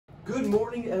Good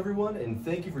morning, everyone, and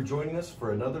thank you for joining us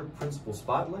for another Principal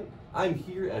Spotlight. I'm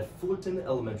here at Fullerton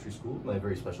Elementary School with my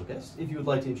very special guest. If you would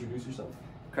like to introduce yourself.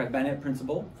 Bennett,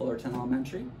 Principal, Fullerton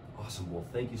Elementary. Awesome. Well,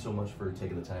 thank you so much for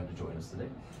taking the time to join us today.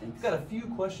 Thanks. We've got a few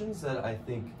questions that I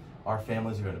think our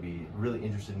families are going to be really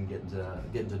interested in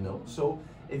getting to know. So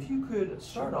if you could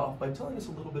start off by telling us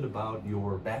a little bit about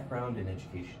your background in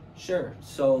education. Sure.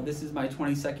 So this is my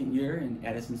 22nd year in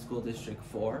Addison School District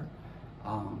 4.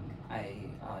 I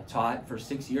taught for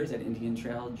 6 years at Indian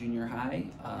Trail Junior High,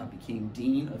 became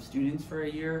Dean of Students for a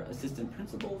year, Assistant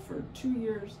Principal for 2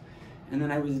 years, and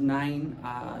then I was 9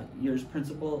 years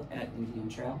Principal at Indian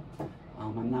Trail.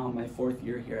 I'm now in my 4th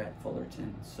year here at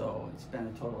Fullerton, so it's been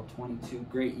a total of 22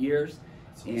 great years.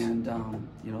 Awesome. And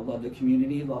you know, love the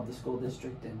community, love the school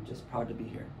district, and just proud to be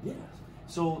here. Yeah.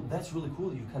 So that's really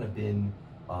cool. You've kind of been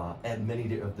at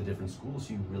many of the different schools.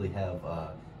 You really have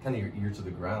kind of your ear to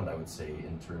the ground, I would say,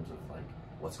 in terms of like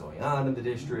what's going on in the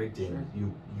district, and sure.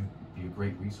 you be a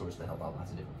great resource to help out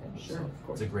lots of different families. Sure, so of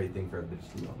course. It's a great thing for everybody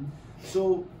to know.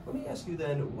 So let me ask you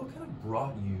then, what kind of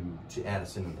brought you to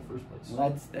Addison in the first place?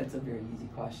 Well, that's a very easy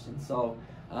question. So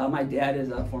my dad is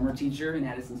a former teacher in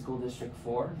Addison School District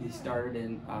 4. He started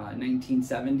in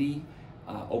 1970,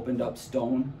 opened up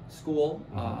Stone School.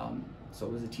 So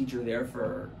was a teacher there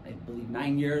for, I believe,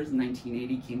 9 years. In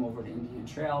 1980, came over to Indian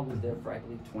Trail, was there for, I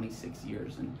believe, 26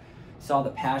 years, and saw the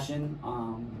passion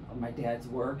of my dad's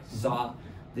work, saw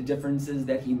the differences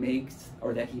that he makes,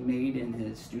 or that he made in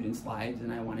his students' lives,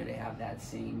 and I wanted to have that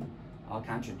same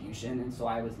contribution. And so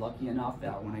I was lucky enough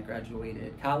that when I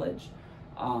graduated college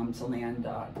to land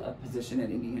a position at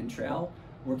Indian Trail,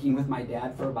 working with my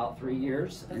dad for about 3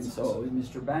 years. That's and so awesome. it was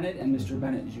Mr. Bennett, and Mr.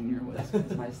 Bennett Jr.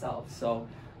 was myself. So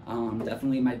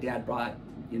definitely my dad brought,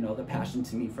 you know, the passion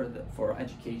to me for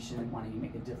education and wanting to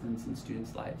make a difference in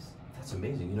students' lives. That's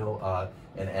amazing, you know,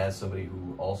 and as somebody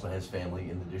who also has family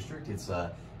in the district,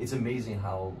 it's amazing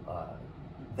how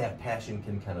that passion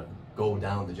can kind of go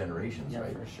down the generations, Yeah,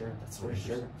 right? for sure. That's for for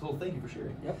sure. sure. So thank you for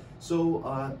sharing. Yep.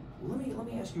 So let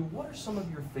me ask you, what are some of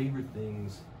your favorite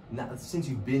things, since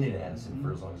you've been in Addison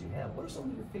for as long as you have, what are some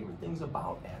of your favorite things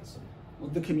about Addison? Well,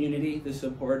 the community, the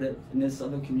supportiveness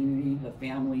of the community, the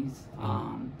families,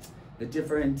 the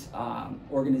different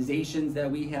organizations that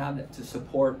we have to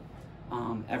support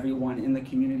everyone in the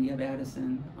community of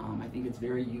Addison. I think it's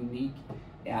very unique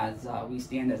as we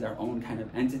stand as our own kind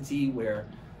of entity where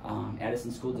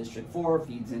Addison School District 4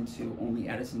 feeds into only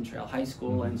Addison Trail High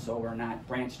School, and so we're not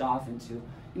branched off into, you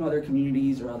know, other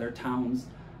communities or other towns,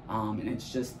 and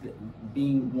it's just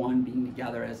being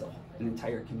together as an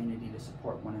entire community to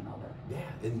support one another. Yeah,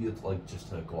 and you like, just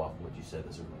to go off what you said,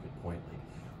 that's a really good point. Like,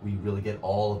 we really get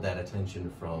all of that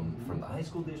attention from the high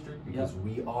school district because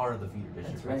we are the feeder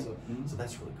district. That's right. So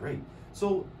that's really great.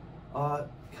 So kind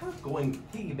of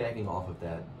piggybacking off of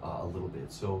that a little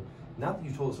bit. So now that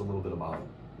you told us a little bit about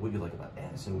what you like about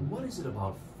Addison, what is it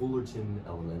about Fullerton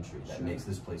Elementary that makes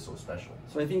this place so special?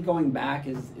 So I think going back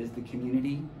is the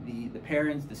community, the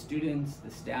parents, the students,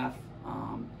 the staff.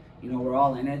 You know, we're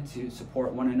all in it to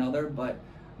support one another, but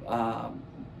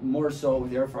more so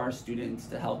there for our students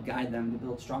to help guide them, to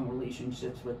build strong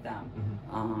relationships with them.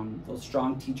 Those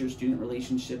strong teacher-student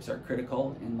relationships are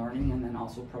critical in learning, and then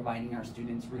also providing our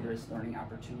students rigorous learning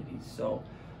opportunities. So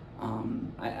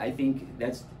I think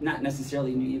that's not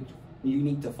necessarily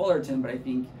unique to Fullerton, but I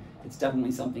think it's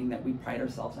definitely something that we pride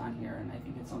ourselves on here, and I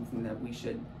think it's something that we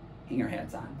should hang our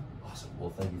hats on. Awesome.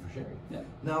 Well, thank you for sharing. Yeah.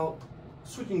 Now,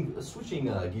 switching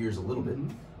gears a little bit,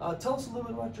 tell us a little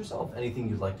bit about yourself. Anything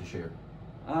you'd like to share?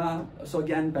 So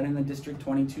again, been in the district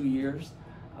 22 years.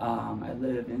 I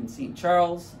live in St.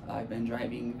 Charles. I've been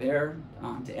driving there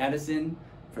to Addison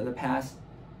for the past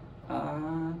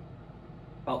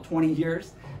about 20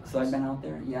 years. So I've been out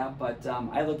there, yeah. But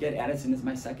I look at Addison as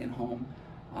my second home.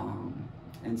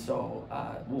 And so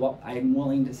I'm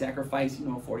willing to sacrifice, you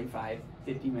know, a 45,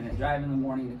 50-minute drive in the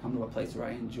morning to come to a place where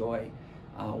I enjoy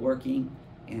working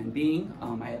and being.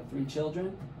 I have 3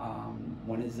 children.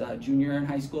 One is a junior in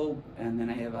high school, and then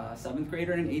I have a 7th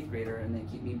grader and an 8th grader, and they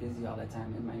keep me busy all the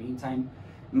time. In my meantime,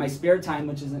 in my spare time,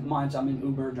 which isn't much, I'm in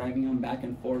Uber driving them back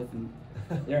and forth, and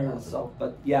there. So,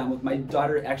 but yeah, with my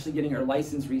daughter actually getting her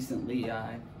license recently,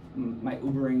 my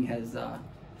Ubering has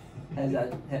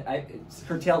it's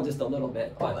curtailed just a little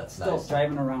bit, but that's still nice.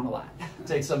 Driving around a lot.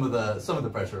 Take some of the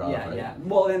pressure off. Yeah, right? yeah.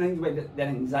 Well, then anyway, that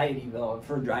anxiety though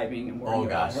for driving and worrying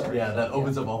about her. Yeah, that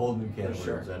opens up a whole new can of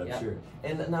worms, I'm sure.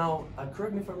 And now,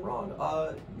 correct me if I'm wrong.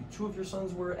 2 of your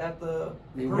sons were at the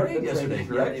parade yesterday,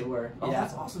 correct? Yeah, they were. Oh,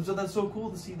 that's awesome. So that's so cool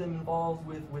to see them involved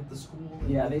with the school.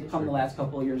 Yeah, they've come the last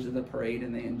couple of years of the parade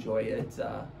and they enjoy it.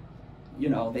 you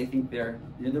know, they think they're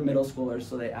middle schoolers,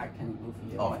 so they act kind of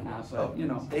goofy and Oh, whatnot. oh, But you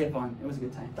know, they had fun. It was a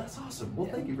good time. That's awesome. Well,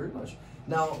 Yeah. thank you very much.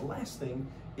 Now, last thing,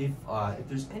 if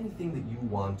there's anything that you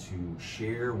want to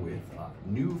share with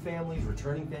new families,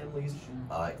 returning families,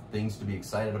 things to be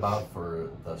excited about for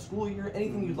the school year,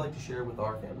 anything you'd like to share with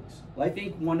our families? Well, I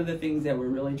think one of the things that we're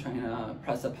really trying to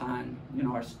press upon, you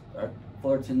know, our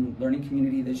Fullerton learning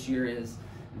community this year is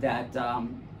that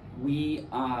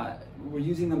we're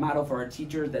using the model for our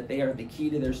teachers that they are the key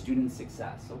to their student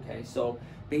success. Okay, so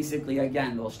basically,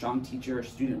 again, those strong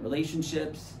teacher-student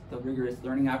relationships, the rigorous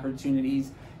learning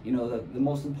opportunities. You know, the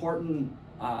most important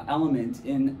element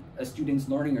in a student's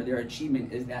learning or their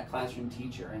achievement is that classroom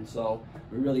teacher. And so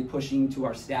we're really pushing to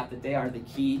our staff that they are the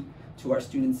key to our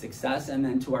students' success, and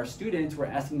then to our students, we're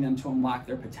asking them to unlock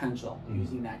their potential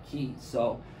using that key.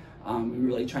 So we're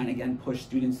really trying to, again, push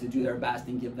students to do their best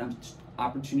and give them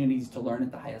opportunities to learn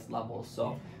at the highest levels.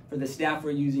 So for the staff,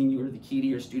 we're using you're the key to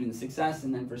your student success,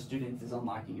 and then for students is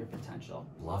unlocking your potential.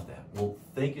 Love that. Well,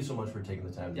 thank you so much for taking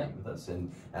the time to meet with us,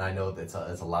 and I know that's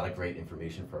a lot of great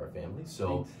information for our families.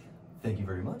 So Thanks. thank you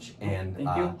very much, and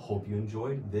Thank you. Hope you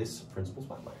enjoyed this Principal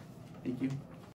Spotlight. Thank you.